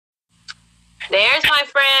There's my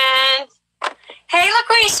friend. Hey,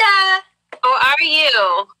 Laquesha. How are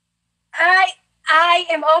you? I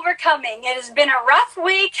am overcoming. It has been a rough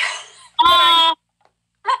week. Oh.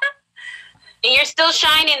 You're still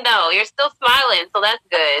shining, though. You're still smiling, so that's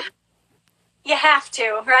good. You have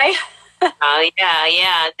to, right?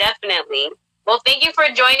 Yeah, definitely. Well, thank you for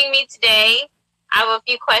joining me today. I have a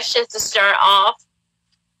few questions to start off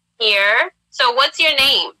here. So what's your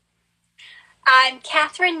name? I'm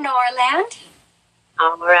Katherine Norland.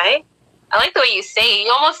 All right. I like the way you say it.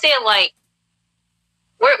 You almost say it like,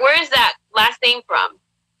 where is that last name from?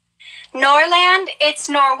 Norland, it's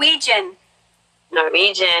Norwegian.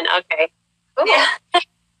 Norwegian, okay. Cool. Yeah.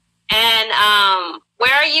 And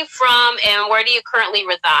where are you from and where do you currently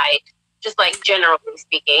reside? Just like generally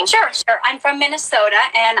speaking. Sure. I'm from Minnesota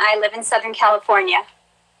and I live in Southern California.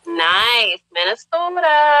 Nice.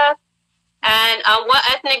 Minnesota. And what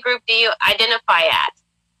ethnic group do you identify as?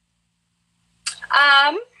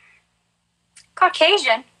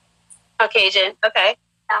 Caucasian. Caucasian, okay.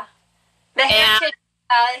 Yeah.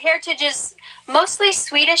 The heritage is mostly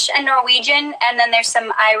Swedish and Norwegian, and then there's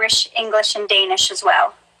some Irish, English, and Danish as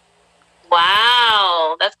well.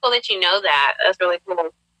 Wow. That's cool that you know that. That's really cool.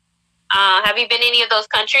 Have you been any of those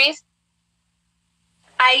countries?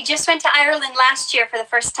 I just went to Ireland last year for the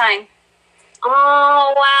first time.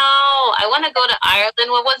 Oh, wow. I want to go to Ireland.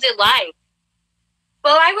 What was it like?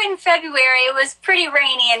 Well, I went in February. It was pretty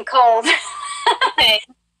rainy and cold. Okay.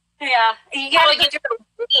 Yeah. You got to go to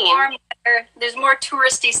warm weather. There's more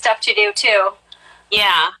touristy stuff to do, too.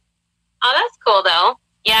 Yeah. Oh, that's cool, though.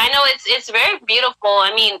 Yeah, I know it's very beautiful.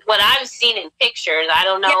 I mean, what I've seen in pictures, I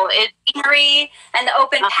don't know. Yeah, greenery and the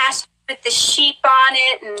open pasture with the sheep on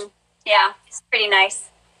it. And, yeah, it's pretty nice.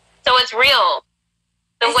 So it's real.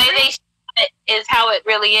 The way they shoot it is how it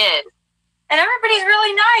really is. And everybody's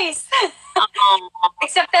really nice.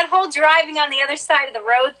 Except that whole driving on the other side of the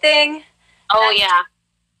road thing. Oh, yeah.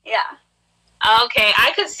 Yeah. Okay,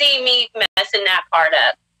 I could see me messing that part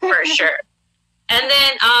up for sure. And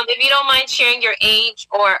then, if you don't mind sharing your age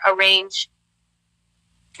or a range.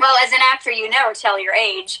 Well, as an actor, you never tell your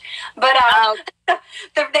age. But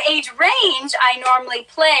the age range I normally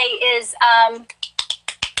play is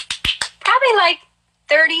probably like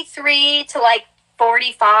 33 to like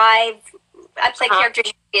 45. I play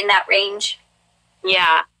characters in that range.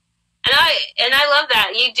 Yeah. And I love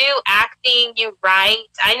that. You do acting, you write.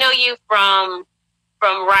 I know you from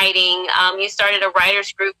writing. You started a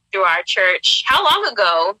writers group through our church. How long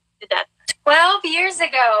ago did that? 12 years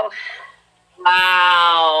ago.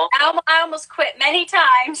 Wow. I almost quit many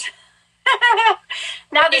times.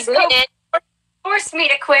 Now this forced me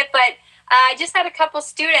to quit, but I just had a couple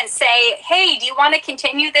students say, hey, do you want to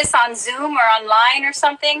continue this on Zoom or online or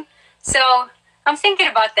something? So I'm thinking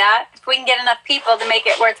about that, if we can get enough people to make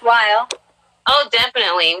it worthwhile. Oh,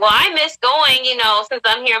 definitely. Well, I miss going, since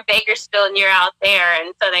I'm here in Bakersfield and you're out there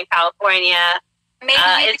in Southern California. Maybe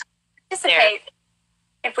we could participate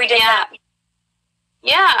if we did that.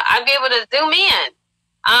 Yeah, I'd be able to zoom in.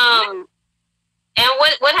 And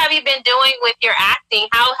what have you been doing with your acting?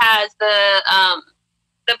 How has the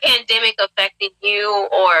pandemic affected you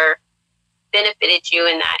or benefited you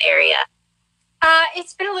in that area?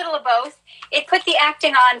 It's been a little of both. It put the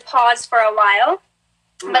acting on pause for a while,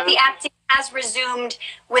 but the acting has resumed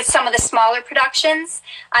with some of the smaller productions.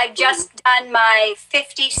 I've just done my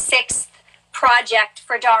 56th project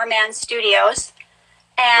for Darman Studios,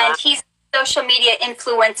 and he's a social media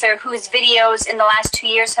influencer whose videos in the last 2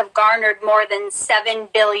 years have garnered more than 7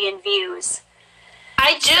 billion views.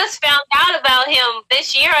 I just found out about him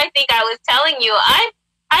this year. I think I was telling you. I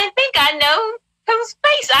think I know whose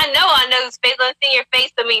face. I know whose face. I've seen your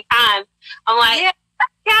face so many times. I'm like,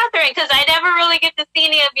 Katherine, because I never really get to see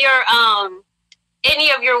any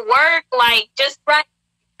of your work, like just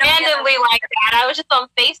randomly like that. I was just on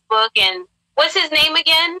Facebook, and what's his name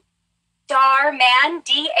again? Darman,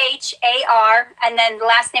 Dhar, and then the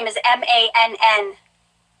last name is Mann.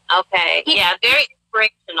 Okay, very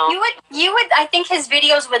inspirational. You would. I think his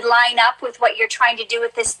videos would line up with what you're trying to do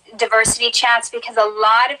with this diversity chats, because a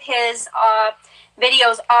lot of his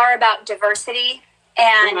videos are about diversity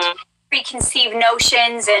and preconceived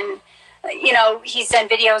notions, and he's done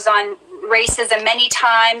videos on racism many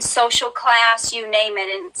times, social class, you name it,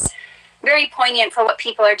 and it's very poignant for what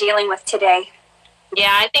people are dealing with today.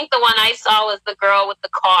 Yeah, I think the one I saw was the girl with the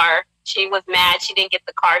car. She was mad she didn't get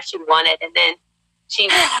the car she wanted, and then she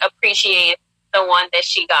appreciated the one that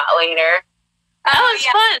she got later. That was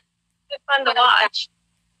fun. It was fun to watch.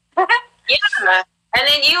 Yeah. And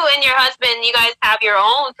then you and your husband, you guys have your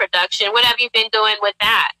own production. What have you been doing with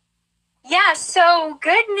that? Yeah, so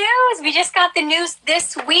good news. We just got the news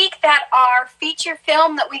this week that our feature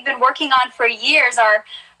film that we've been working on for years, our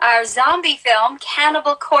zombie film,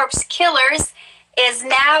 Cannibal Corpse Killers, is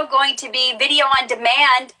now going to be video on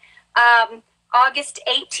demand August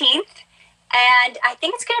 18th. And I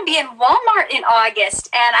think it's going to be in Walmart in August.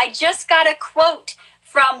 And I just got a quote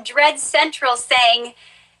from Dread Central saying,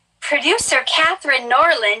 producer Katherine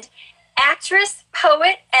Norland, actress,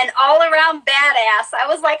 poet, and all-around badass. I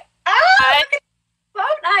was like, oh, quote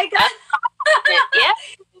I got. Yeah.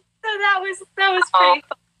 So that was pretty fun.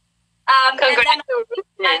 And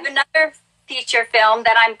then I have another feature film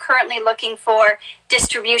that I'm currently looking for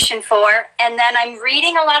distribution for, and then I'm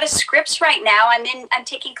reading a lot of scripts right now. I'm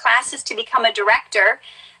taking classes to become a director.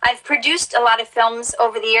 I've produced a lot of films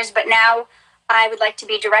over the years, but now I would like to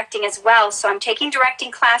be directing as well. So I'm taking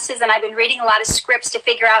directing classes, and I've been reading a lot of scripts to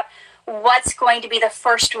figure out what's going to be the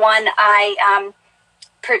first one I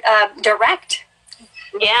direct.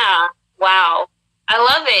 Yeah. Wow. I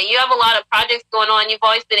love it. You have a lot of projects going on. You've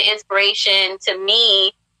always been an inspiration to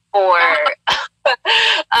me for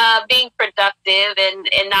being productive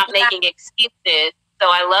and not making excuses. So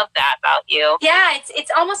I love that about you. Yeah,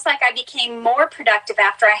 it's almost like I became more productive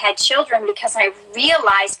after I had children because I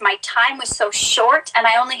realized my time was so short and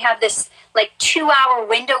I only have this like 2-hour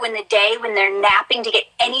window in the day when they're napping to get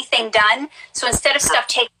anything done. So instead of stuff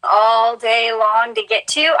taking all day long to get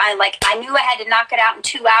to, I knew I had to knock it out in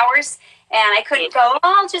 2 hours, and I couldn't go,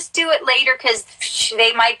 I'll just do it later because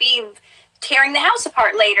they might be tearing the house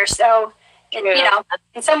apart later. So, you know,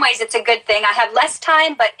 in some ways it's a good thing. I have less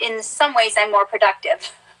time, but in some ways I'm more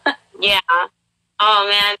productive. Yeah. Oh,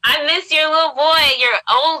 man. I miss your little boy, your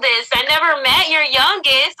oldest. I never met your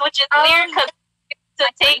youngest, which is weird because to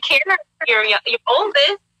take care of your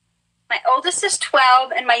oldest. My oldest is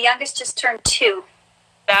 12, and my youngest just turned 2.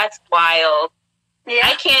 That's wild. Yeah.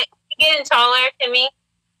 I can't get taller than me.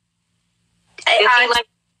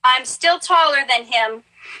 I'm still taller than him.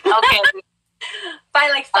 Okay. By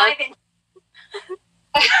like 5 inches.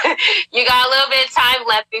 You got a little bit of time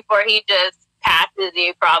left before he just passes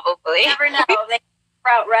you, probably. Never know. They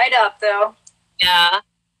sprout right up, though. Yeah.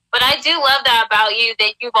 But I do love that about you,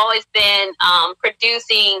 that you've always been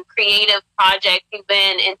producing creative projects. You've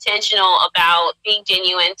been intentional about being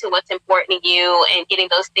genuine to what's important to you and getting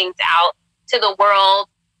those things out to the world.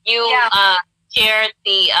 You shared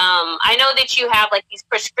the, I know that you have like these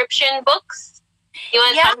prescription books. You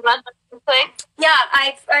want to talk about them quick? Yeah,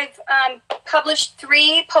 I've published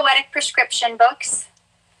 3 poetic prescription books.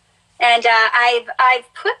 And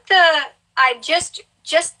I've put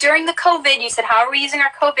just during the COVID, you said, how are we using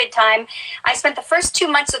our COVID time? I spent the first 2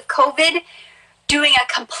 months of COVID doing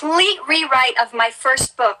a complete rewrite of my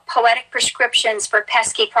first book, Poetic Prescriptions for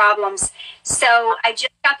Pesky Problems. So I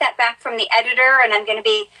just got that back from the editor, and I'm going to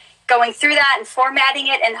be going through that and formatting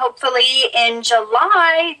it, and hopefully in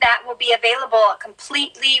July that will be available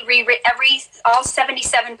completely rewritten. All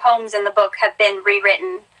 77 poems in the book have been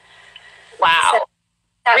rewritten. Wow.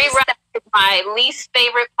 So rewrite is my least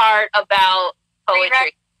favorite part about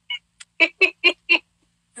poetry.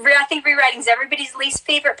 I think rewriting is everybody's least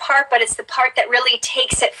favorite part, but it's the part that really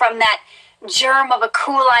takes it from that germ of a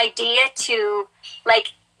cool idea to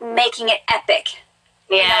like making it epic.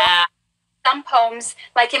 Yeah. You know? Some poems,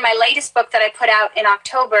 like in my latest book that I put out in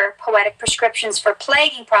October, Poetic Prescriptions for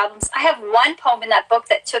Plaguing Problems, I have one poem in that book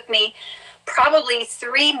that took me probably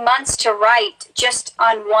 3 months to write, just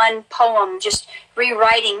on one poem, just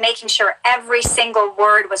rewriting, making sure every single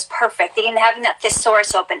word was perfect, even having that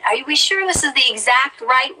thesaurus open. Are we sure this is the exact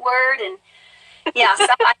right word? And yeah, so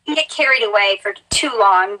I can get carried away for too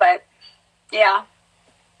long, but yeah.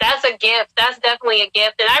 That's a gift. That's definitely a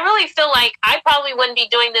gift. And I really feel like I probably wouldn't be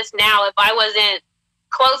doing this now if I wasn't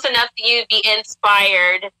close enough to you to be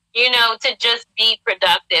inspired, you know, to just be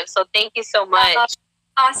productive. So thank you so much.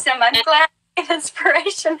 Awesome. I'm glad I get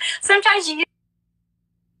inspiration. Sometimes you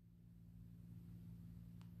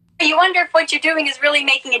wonder if what you're doing is really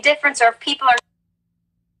making a difference, or if people are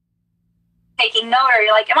taking note, or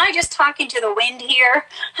you're like, am I just talking to the wind here?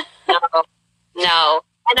 No.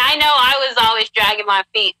 And I know I was always dragging my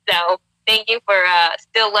feet, so thank you for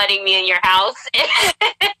still letting me in your house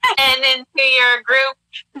and into your group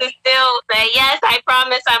to still say, yes, I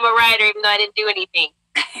promise I'm a writer, even though I didn't do anything.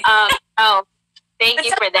 Thank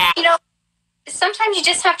you for that. You know, sometimes you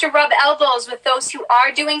just have to rub elbows with those who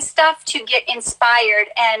are doing stuff to get inspired,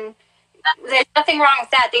 and there's nothing wrong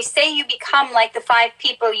with that. They say you become like the 5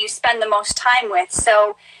 people you spend the most time with,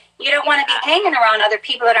 so you don't want to be hanging around other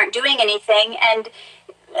people that aren't doing anything. And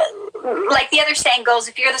like the other saying goes,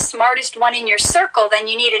 if you're the smartest one in your circle, then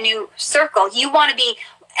you need a new circle. You want to be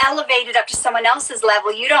elevated up to someone else's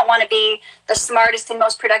level. You don't want to be the smartest and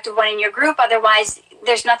most productive one in your group. Otherwise,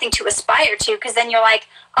 there's nothing to aspire to, because then you're like,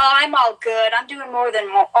 oh, I'm all good. I'm doing more than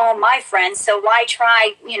all my friends. So why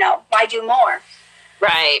try, why do more?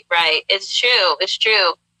 Right. It's true.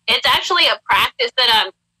 It's actually a practice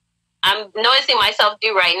that I'm noticing myself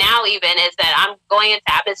do right now, even, is that I'm going into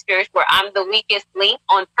atmospheres where I'm the weakest link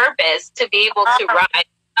on purpose to be able to rise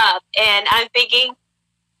up. And I'm thinking,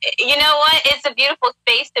 you know what? It's a beautiful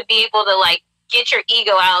space to be able to, like, get your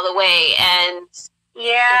ego out of the way and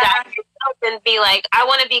dive yourself and be like, I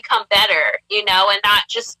want to become better, and not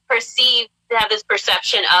just have this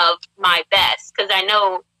perception of my best, because I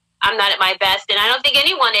know I'm not at my best, and I don't think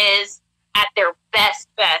anyone is at their best.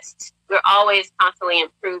 We're always constantly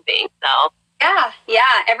improving. So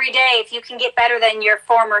yeah, every day, if you can get better than your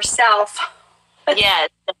former self, yes,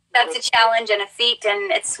 that's a challenge and a feat,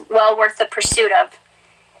 and it's well worth the pursuit of.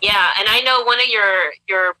 Yeah, and I know one of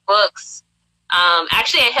your books.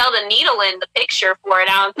 Actually, I held a needle in the picture for it.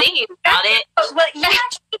 I'm thinking about it. Well,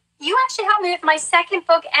 you actually helped me with my second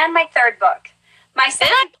book and my third book.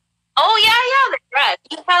 Oh yeah, that's right.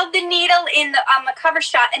 You held the needle on the cover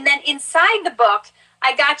shot, and then inside the book,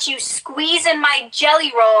 I got you squeezing my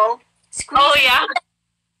jelly roll. Oh yeah,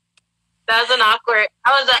 that was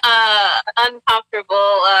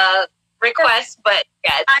uncomfortable request, but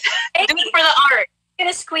yeah, do it for the art. I'm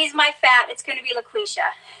gonna squeeze my fat. It's gonna be Laquesha.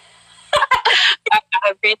 I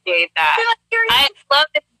appreciate that. I love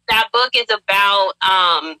that book is about,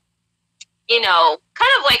 kind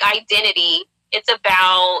of like identity. It's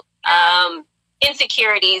about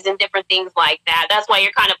insecurities and different things like that. That's why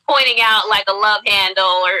you're kind of pointing out like a love handle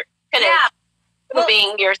or kind of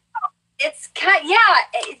moving yourself. It's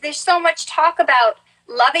there's so much talk about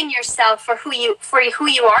loving yourself for who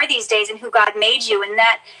you are these days and who God made you, and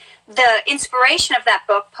that the inspiration of that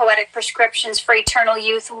book, Poetic Prescriptions for Eternal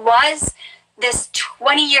Youth, was this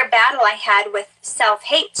 20-year battle I had with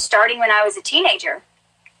self-hate starting when I was a teenager.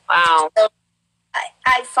 Wow. So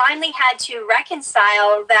I finally had to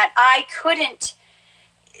reconcile that I couldn't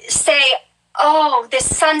say, oh,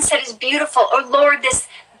 this sunset is beautiful, or Lord, this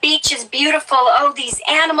beach is beautiful, oh, these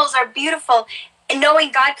animals are beautiful, and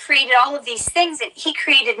knowing God created all of these things and He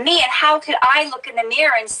created me, and how could I look in the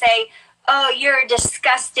mirror and say, oh, you're a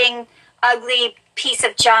disgusting, ugly piece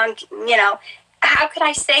of junk, How could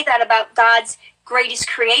I say that about God's greatest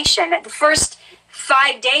creation? The first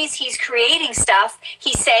 5 days He's creating stuff,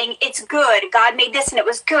 He's saying, it's good. God made this and it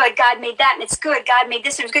was good. God made that and it's good. God made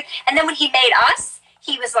this and it was good. And then when He made us,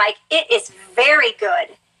 He was like, it is very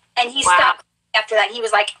good. And He stopped after that. He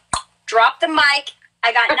was like, drop the mic.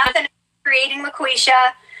 I got nothing creating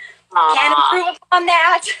Laquesha. Can't improve upon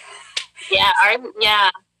that.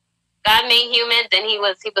 Yeah. God made humans, and He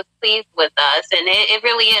was pleased with us, and it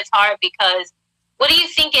really is hard, because what do you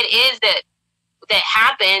think it is that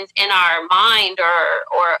happens in our mind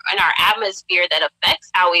or in our atmosphere that affects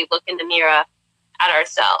how we look in the mirror at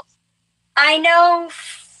ourselves? I know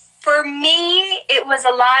for me, it was a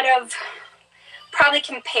lot of probably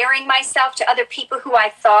comparing myself to other people who I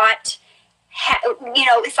thought,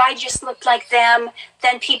 if I just looked like them,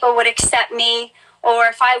 then people would accept me, or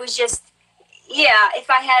if I was just, if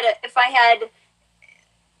I had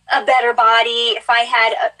a better body, if I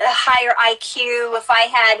had a higher IQ, if I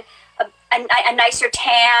had a nicer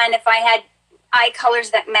tan, if I had eye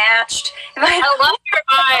colors that matched. I love your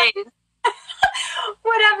eyes.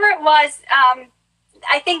 Whatever it was,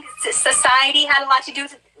 I think society had a lot to do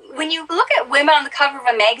with it. When you look at women on the cover of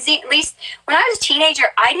a magazine, at least when I was a teenager,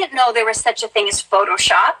 I didn't know there was such a thing as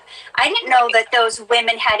Photoshop. I didn't know that those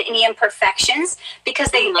women had any imperfections,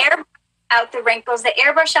 because they airbrushed out the wrinkles, they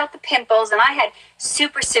airbrushed out the pimples, and I had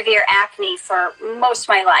super severe acne for most of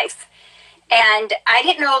my life. And I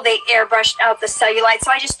didn't know they airbrushed out the cellulite,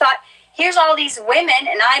 so I just thought, here's all these women,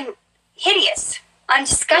 and I'm hideous. I'm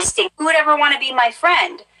disgusting. Who would ever want to be my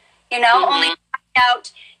friend? Only to find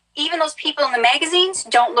out even those people in the magazines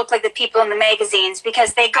don't look like the people in the magazines,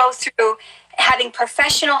 because they go through having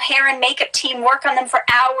professional hair and makeup team work on them for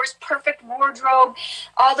hours, perfect wardrobe,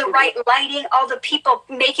 all the right lighting, all the people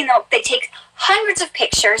they take hundreds of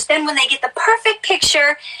pictures. Then when they get the perfect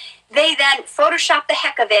picture, they then Photoshop the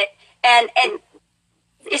heck of it, and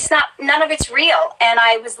it's none of it's real. And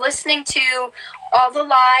I was listening to all the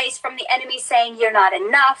lies from the enemy saying, you're not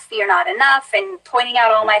enough, and pointing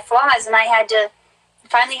out all my flaws, and I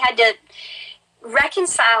finally had to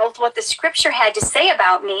reconcile with what the scripture had to say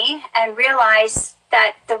about me, and realize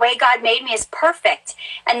that the way God made me is perfect,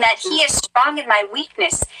 and that He is strong in my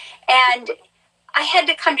weakness. And I had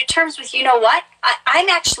to come to terms with, I'm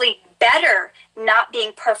actually better not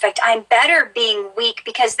being perfect. I'm better being weak,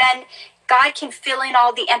 because then God can fill in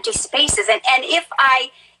all the empty spaces. And if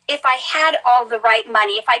I had all the right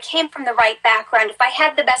money, if I came from the right background, if I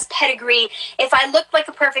had the best pedigree, if I looked like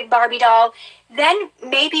a perfect Barbie doll, then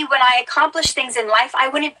maybe when I accomplished things in life, I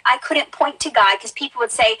couldn't point to God, because people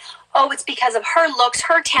would say, oh, it's because of her looks,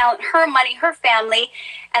 her talent, her money, her family.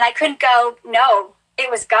 And I couldn't go, no, it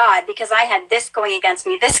was God, because I had this going against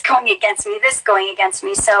me, this going against me, this going against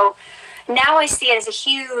me. So now I see it as a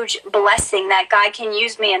huge blessing that God can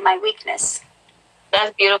use me in my weakness.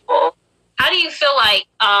 That's beautiful. How do you feel like,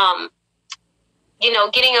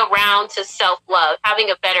 getting around to self-love, having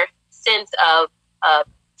a better sense of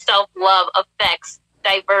self-love affects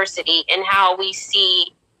diversity and how we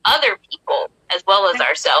see other people as well as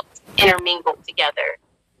ourselves intermingled together?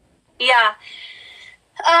 Yeah.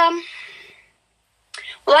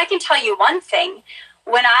 Well, I can tell you one thing.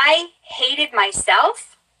 When I hated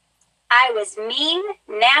myself, I was mean,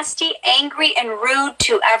 nasty, angry, and rude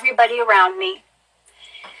to everybody around me.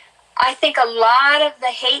 I think a lot of the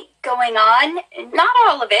hate going on, not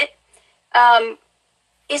all of it,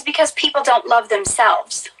 is because people don't love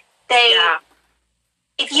themselves.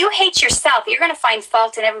 If you hate yourself, you're going to find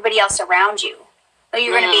fault in everybody else around you.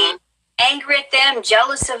 You're going to be angry at them,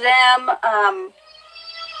 jealous of them.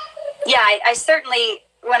 I certainly,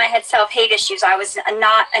 when I had self-hate issues, I was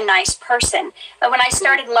not a nice person. But when I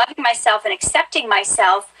started loving myself and accepting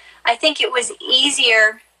myself, I think it was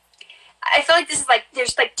easier. I feel like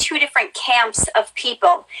there's two different camps of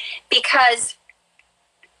people, because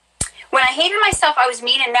when I hated myself, I was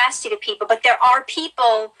mean and nasty to people, but there are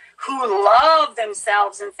people who love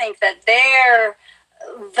themselves and think that they're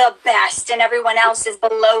the best and everyone else is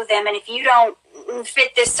below them, and if you don't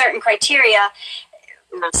fit this certain criteria.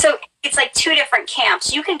 So it's like two different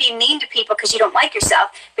camps. You can be mean to people because you don't like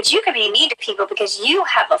yourself, but you can be mean to people because you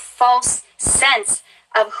have a false sense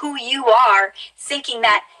of who you are, thinking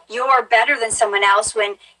that you're better than someone else,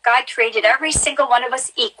 when God created every single one of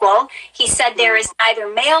us equal. He said there is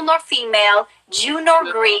neither male nor female, Jew nor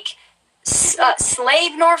Greek,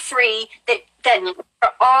 slave nor free, that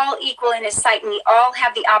are all equal in his sight, and we all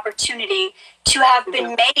have the opportunity to have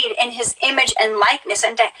been made in his image and likeness,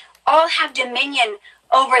 and to all have dominion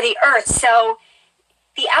over the earth. So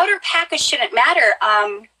the outer package shouldn't matter.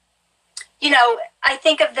 I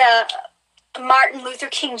think of the Martin Luther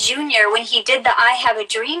King Jr. when he did the I Have a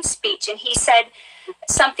Dream speech, and he said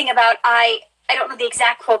something about, I don't know the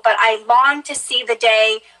exact quote, but I long to see the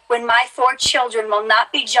day when my 4 children will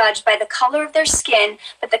not be judged by the color of their skin,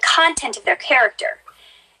 but the content of their character.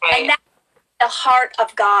 Right. And that's the heart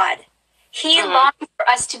of God. He longs for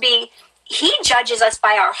us to be, he judges us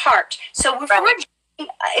by our heart. So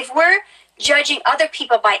if we're judging other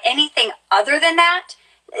people by anything other than that,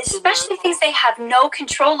 especially things they have no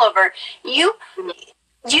control over, you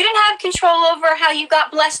didn't have control over how you got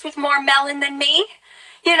blessed with more melon than me,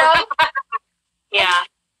 Yeah.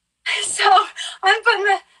 So I'm putting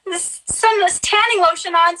the sunless tanning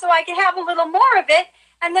lotion on so I can have a little more of it,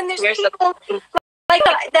 and then there's people like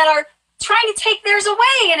that are trying to take theirs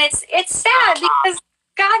away, and it's sad because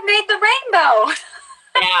God made the rainbow.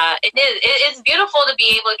 Yeah, it is. It's beautiful to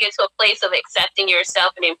be able to get to a place of accepting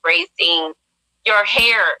yourself and embracing your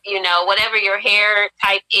hair, whatever your hair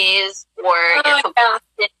type is, or your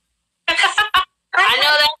complexion. I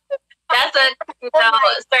know that's a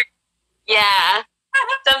yeah.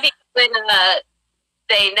 Some people would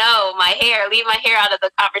say, no, leave my hair out of the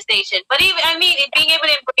conversation. But being able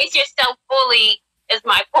to embrace yourself fully, is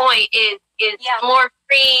my point, is more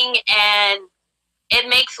freeing, and it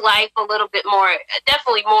makes life a little bit more,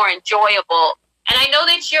 definitely more enjoyable. And I know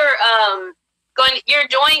that you're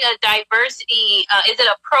doing a diversity, is it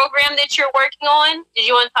a program that you're working on? Did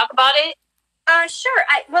you want to talk about it? Sure.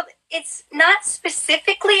 Well, it's not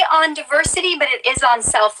specifically on diversity, but it is on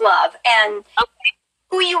self-love. And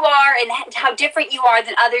who you are and how different you are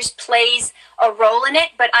than others plays a role in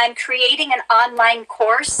it. But I'm creating an online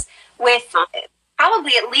course with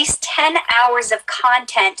probably at least 10 hours of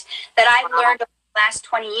content that I've learned over the last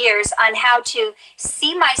 20 years on how to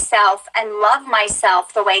see myself and love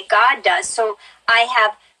myself the way God does. So I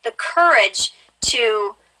have the courage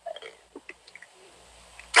to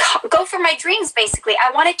go for my dreams, basically.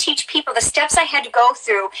 I want to teach people the steps I had to go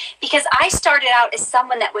through, because I started out as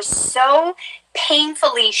someone that was so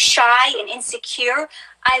painfully shy and insecure.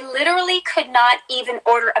 I literally could not even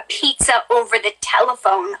order a pizza over the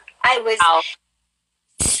telephone. I was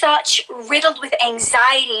such riddled with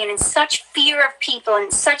anxiety and in such fear of people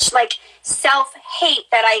and such self-hate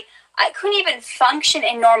that I couldn't even function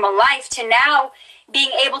in normal life, to now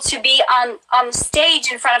being able to be on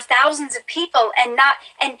stage in front of thousands of people and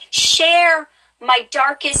share my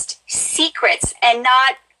darkest secrets and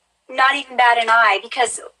not not even bat an eye,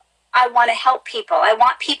 because I want to help people. I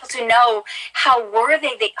want people to know how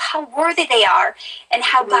worthy they are, and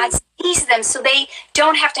how God sees them, so they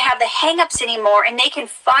don't have to have the hang-ups anymore, and they can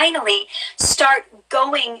finally start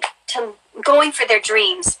going for their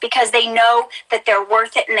dreams, because they know that they're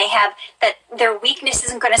worth it, and they have that their weakness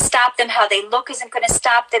isn't going to stop them, how they look isn't going to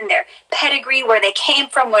stop them, their pedigree, where they came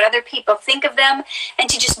from, what other people think of them, and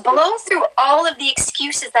to just blow through all of the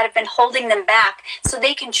excuses that have been holding them back, so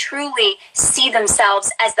they can truly see themselves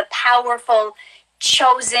as the powerful,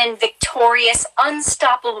 chosen, victorious,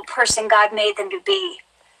 unstoppable person God made them to be.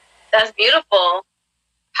 That's beautiful.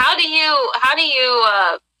 How do you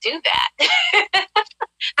do that?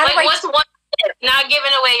 Like, what's one tip? Not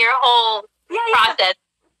giving away your whole process.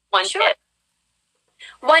 One tip.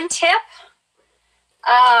 One tip?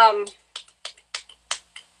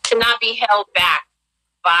 To not be held back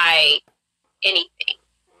by anything.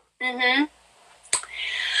 Mm-hmm.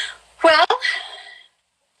 Well,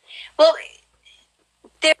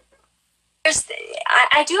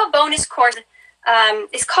 I do a bonus course.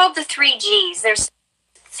 It's called the 3 Gs. There's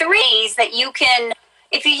 3 Gs that you can,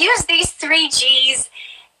 if you use these 3 Gs,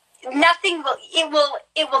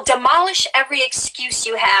 it will demolish every excuse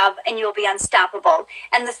you have, and you'll be unstoppable.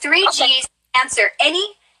 And the 3 Gs answer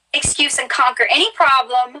any excuse and conquer any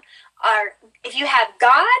problem are, if you have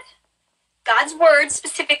God's word,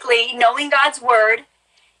 specifically knowing God's word,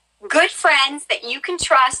 good friends that you can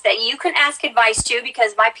trust, that you can ask advice to,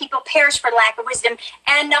 because my people perish for lack of wisdom,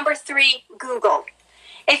 and number 3, Google.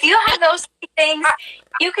 If you have those 3 things,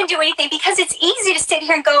 you can do anything, because it's easy to sit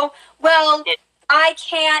here and go, well, I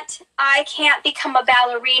can't become a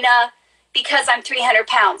ballerina because I'm 300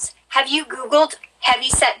 pounds. Have you Googled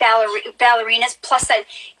heavy-set ballerinas? Plus, that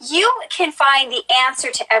you can find the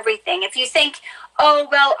answer to everything. If you think, oh,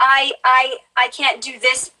 well, I can't do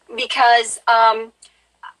this because I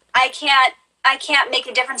can't make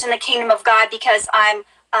a difference in the kingdom of God because I'm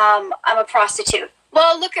a prostitute.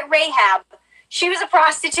 Well, look at Rahab. She was a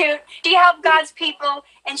prostitute. She helped God's people,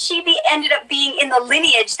 and she ended up being in the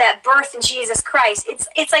lineage that birthed Jesus Christ.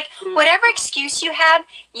 It's like whatever excuse you have,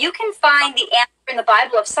 you can find the answer in the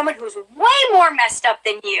Bible of someone who's way more messed up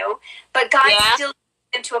than you, but God still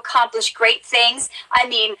used them to accomplish great things. I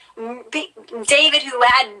mean, David, who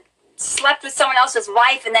had slept with someone else's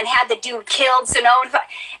wife and then had the dude killed,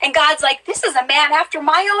 and God's like, this is a man after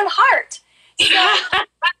my own heart.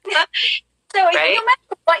 So if no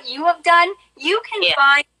matter what you have done, you can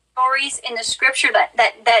find stories in the scripture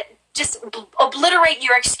that just obliterate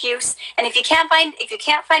your excuse. And if you can't find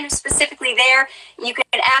them specifically there, you can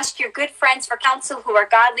ask your good friends for counsel who are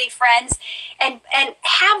godly friends, and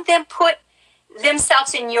have them put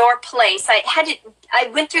themselves in your place. I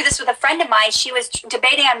went through this with a friend of mine. She was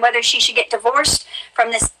debating on whether she should get divorced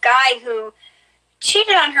from this guy who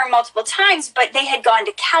cheated on her multiple times, but they had gone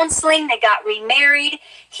to counseling, they got remarried.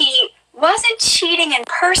 He wasn't cheating in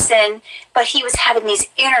person, but he was having these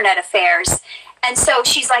internet affairs. And so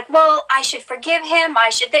she's like, well, I should forgive him. I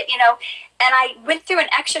should, and I went through an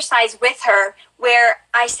exercise with her where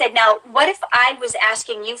I said, now, what if I was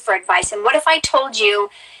asking you for advice? And what if I told you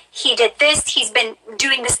he did this, he's been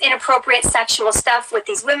doing this inappropriate sexual stuff with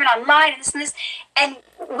these women online, and this and this. And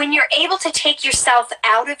when you're able to take yourself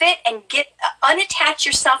out of it and unattach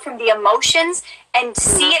yourself from the emotions and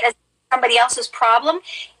see it as somebody else's problem,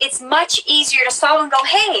 it's much easier to solve and go,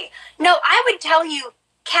 hey, no, I would tell you,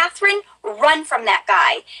 Katherine, run from that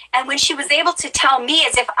guy. And when she was able to tell me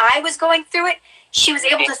as if I was going through it, she was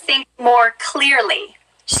able to think more clearly.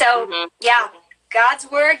 So,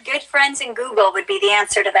 God's word, good friends, and Google would be the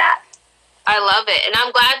answer to that. I love it. And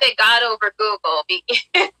I'm glad that God over Google.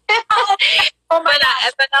 But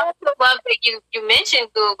I also love that you mentioned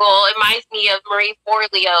Google. It reminds me of Marie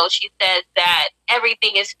Forleo. She says that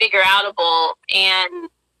everything is figure outable. And,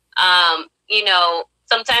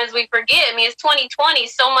 sometimes we forget. I mean, it's 2020.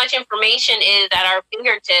 So much information is at our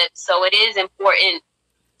fingertips. So it is important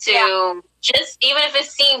to just, even if it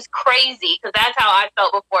seems crazy, because that's how I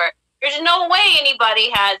felt before. There's no way anybody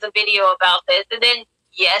has a video about this. And then,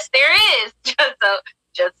 yes, there is.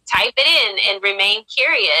 Just type it in and remain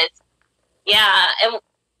curious. Yeah. And one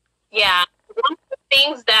of the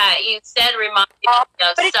things that you said reminds me of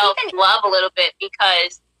self-love a little bit,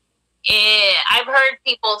 because I've heard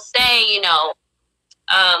people say,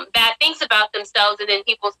 bad things about themselves. And then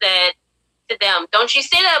people said to them, don't you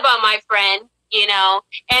say that about my friend, and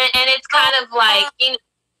it's kind of like,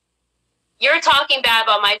 you're talking bad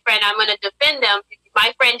about my friend, I'm going to defend them.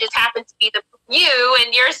 My friend just happens to be you,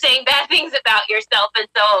 and you're saying bad things about yourself. And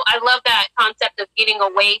so I love that concept of getting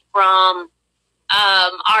away from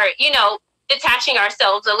our, detaching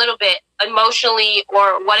ourselves a little bit emotionally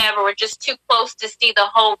or whatever. We're just too close to see the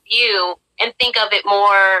whole view and think of it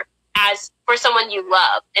more as for someone you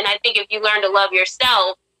love. And I think if you learn to love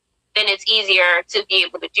yourself, then it's easier to be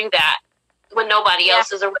able to do that when nobody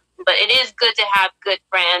else is around. But it is good to have good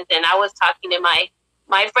friends. And I was talking to my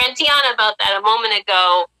friend Tiana about that a moment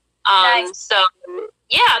ago. Nice. So,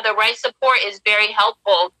 yeah, the right support is very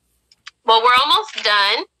helpful. Well, we're almost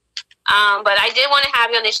done. But I did want to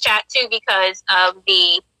have you on this chat, too, because of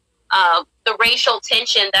the racial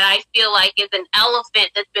tension that I feel like is an elephant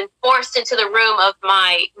that's been forced into the room of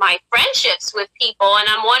my friendships with people. And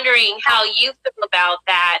I'm wondering how you feel about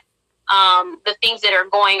that, the things that are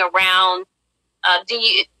going around.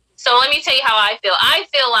 So let me tell you how I feel. I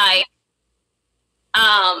feel like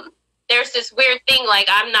there's this weird thing, like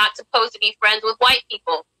I'm not supposed to be friends with white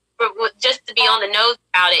people just to be on the nose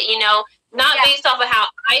about it, not based off of how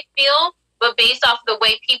I feel, but based off the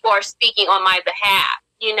way people are speaking on my behalf.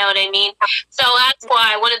 You know what I mean? So that's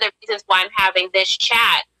why one of the reasons why I'm having this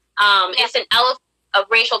chat. It's an elephant of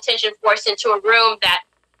racial tension forced into a room that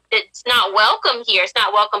it's not welcome here. It's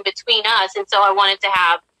not welcome between us. And so I wanted to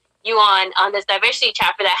have you on this diversity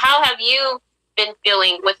chat for that. How have you been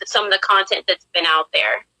feeling with some of the content that's been out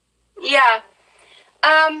there? Yeah.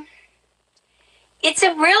 It's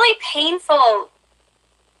a really painful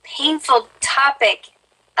topic.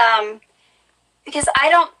 Because I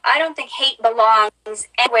don't think hate belongs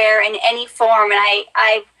anywhere in any form, and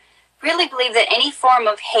I really believe that any form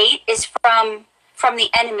of hate is from the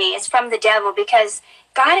enemy. It's from the devil, because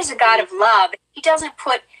God is a God of love. He doesn't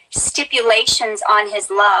put stipulations on his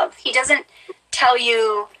love. He doesn't tell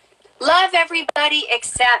you, love everybody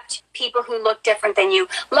except people who look different than you.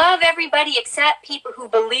 Love everybody except people who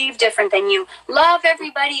believe different than you. Love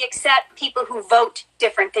everybody except people who vote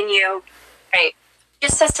different than you. Right. He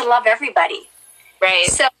just says to love everybody. Right.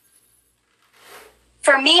 So,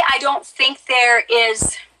 for me, I don't think there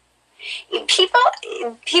is...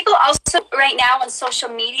 People also right now on social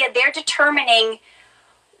media, they're determining...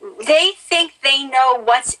 They think they know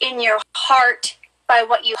what's in your heart by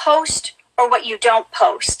what you post or what you don't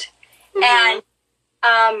post. Mm-hmm.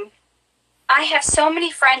 And I have so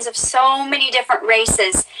many friends of so many different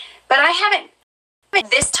races, but I haven't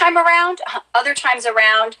this time around, other times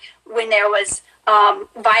around when there was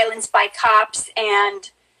violence by cops and,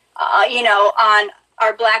 on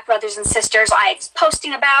our Black brothers and sisters, I was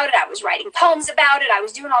posting about it. I was writing poems about it. I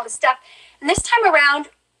was doing all this stuff. And this time around,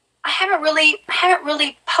 I haven't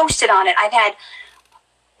really posted on it. I've had,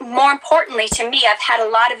 more importantly to me, I've had a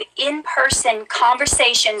lot of in-person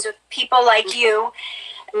conversations with people like you,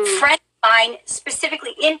 friends of mine,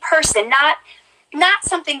 specifically in person, not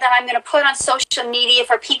something that I'm going to put on social media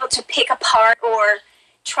for people to pick apart or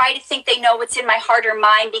try to think they know what's in my heart or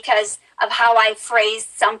mind because of how I phrased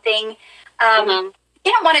something.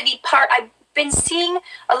 You don't want to be part. I've been seeing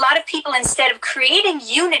a lot of people, instead of creating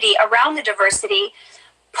unity around the diversity,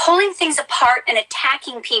 pulling things apart and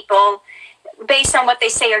attacking people based on what they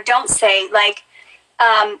say or don't say. Like,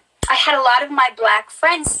 I had a lot of my Black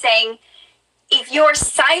friends saying, if you're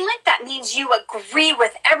silent, that means you agree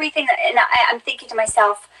with everything. And I'm thinking to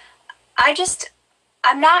myself,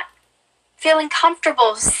 I'm not feeling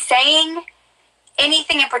comfortable saying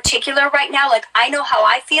anything in particular right now. Like, I know how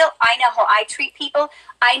I feel. I know how I treat people.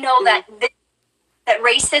 I know that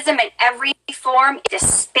racism in every form is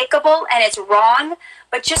despicable and it's wrong.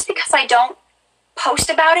 But just because I don't post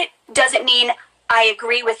about it doesn't mean I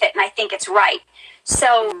agree with it and I think it's right.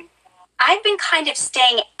 So I've been kind of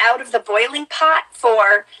staying out of the boiling pot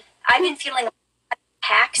I've been feeling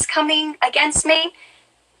attacks coming against me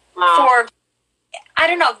for, I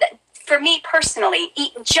don't know, for me personally.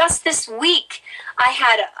 Just this week, I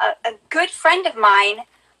had a good friend of mine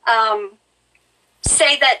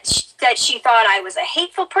say that she thought I was a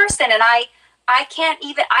hateful person, and I can't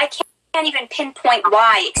even pinpoint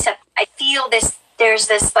why, except I feel there's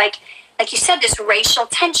this like you said, this racial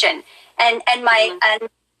tension. And my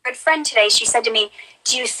good friend today, she said to me,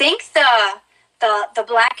 do you think the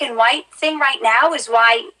black and white thing right now is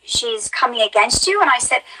why she's coming against you? And I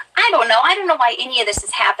said, I don't know why any of this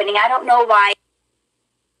is happening. I don't know why.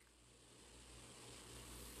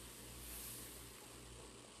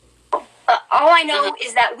 All I know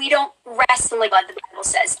is that we don't wrestle like the Bible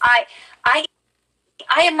says. I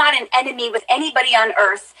am not an enemy with anybody on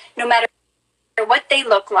earth, no matter what they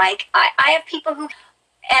look like. I have people who,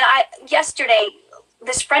 yesterday,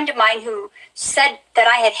 this friend of mine who said that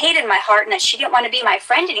I had hate in my heart and that she didn't want to be my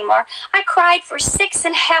friend anymore, I cried for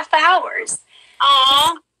 6.5 hours.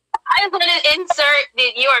 Aw, I want to insert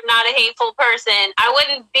that you are not a hateful person. I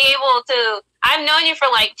wouldn't be able to, I've known you for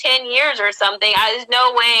like 10 years or something. There's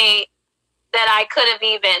no way that I could have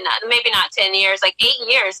even, maybe not 10 years, like 8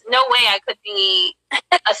 years. No way I could be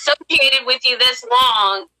associated with you this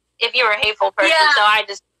long if you were a hateful person. Yeah. So I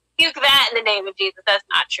just puke that in the name of Jesus. That's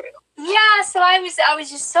not true. Yeah, so I was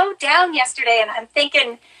just so down yesterday, and I'm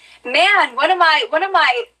thinking, man, one of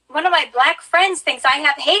my black friends thinks I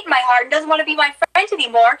have hate in my heart and doesn't want to be my friend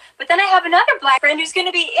anymore. But then I have another black friend who's going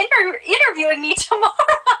to be interviewing me tomorrow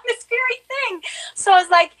on this very thing. So I was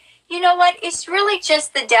like, you know what? It's really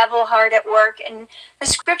just the devil hard at work. And the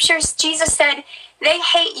scriptures, Jesus said, they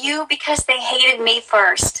hate you because they hated me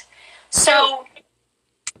first. So,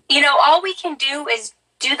 you know, all we can do is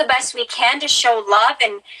do the best we can to show love,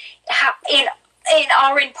 and in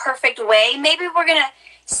our imperfect way. Maybe we're going to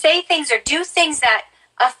say things or do things that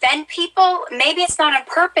offend people. Maybe it's not on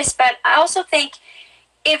purpose, but I also think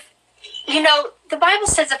if, you know, the Bible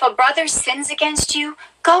says if a brother sins against you,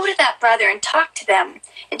 go to that brother and talk to them.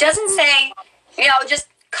 It doesn't say, you know, just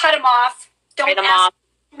cut them off. Don't ask,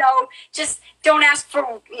 you know, just don't ask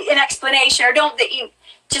for an explanation, or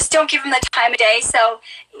just don't give them the time of day. So,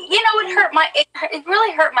 you know, it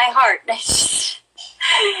really hurt my heart.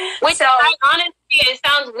 Which, honestly, it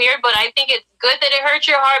sounds weird, but I think it's good that it hurt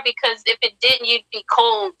your heart, because if it didn't, you'd be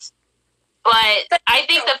cold. But I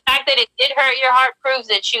think the fact that it did hurt your heart proves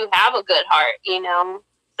that you have a good heart, you know?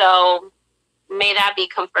 So may that be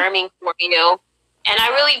confirming for you. And I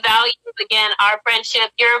really value, again, our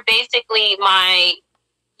friendship. You're basically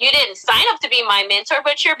you didn't sign up to be my mentor,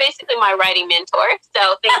 but you're basically my writing mentor.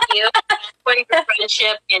 So thank you for your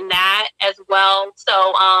friendship in that as well.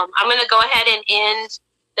 So I'm going to go ahead and end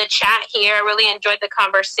the chat here. I really enjoyed the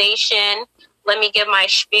conversation. Let me give my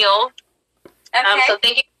spiel. Okay. So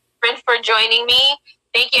thank you, friend, for joining me.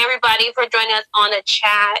 Thank you, everybody, for joining us on the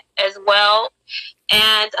chat as well.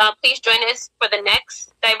 And please join us for the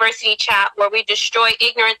next diversity chat, where we destroy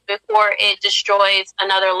ignorance before it destroys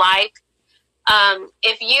another life.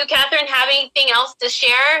 If you, Katherine, have anything else to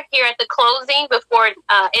share here at the closing before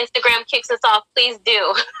Instagram kicks us off, please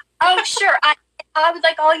do. Oh, sure. I would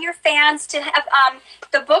like all your fans to have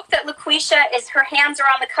the book that Laquesha her hands are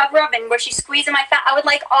on the cover of, and where she's squeezing my fat. I would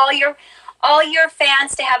like all your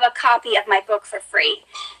fans to have a copy of my book for free.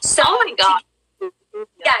 So, oh my God.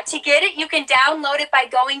 To get it, you can download it by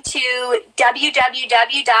going to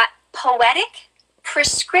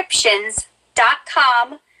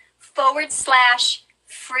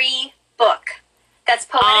www.poeticprescriptions.com/free book. That's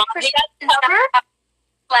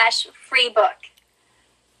poeticprescriptions.com/free book.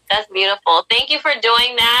 That's beautiful. Thank you for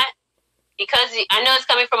doing that, because I know it's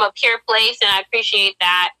coming from a pure place, and I appreciate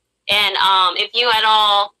that. And if you at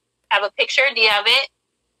all have a picture, do you have it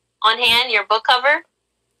on hand, your book cover?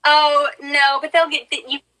 Oh no, but you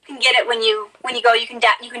can get it when you go. You can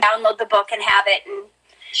download the book and have it. And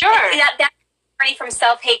sure, that's journey from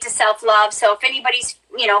self-hate to self-love. So if anybody's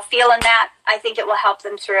feeling that, I think it will help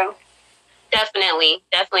them through. Definitely.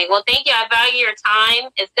 Well, thank you. I value your time.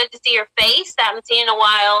 It's good to see your face. I haven't seen in a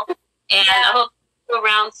while, and I hope you're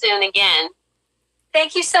around soon again.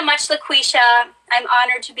 Thank you so much, Laquesha. I'm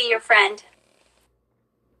honored to be your friend.